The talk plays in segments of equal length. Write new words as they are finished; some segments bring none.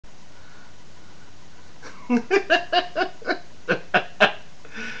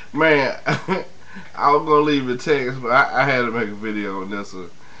Man, I was gonna leave a text, but I had to make a video on this one.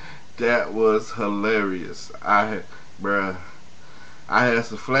 That was hilarious. Bruh, I had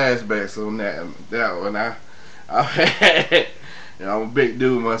some flashbacks on that one. I had, I'm a big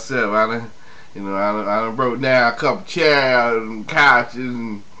dude myself. I done broke down a couple chairs and couches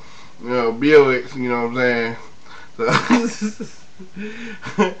and Buicks. You know what I'm saying?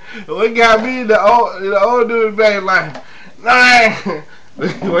 So what got me the old dude back like, nah.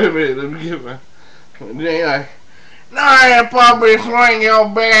 Wait a minute, let me get my. They like, nah, puppy, swing your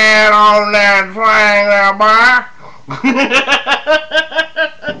bed on that swing there, boy.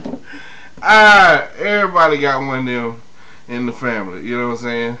 Everybody got one of them in the family. You know what I'm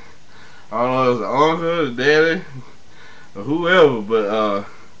saying? I don't know if it's the uncle, the daddy, or whoever, but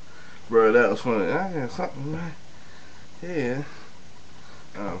bro, that was funny. I got something, man. Yeah.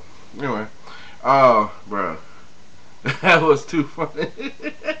 Anyway, bro, that was too funny.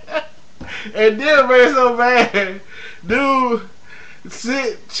 And then made it so bad,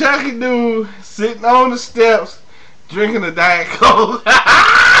 Chucky dude sitting on the steps drinking a Diet Coke.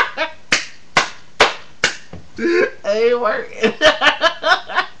 Ain't working.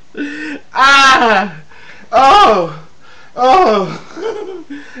 Oh,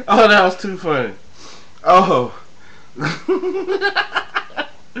 that was too funny. Oh.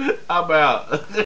 I'm out.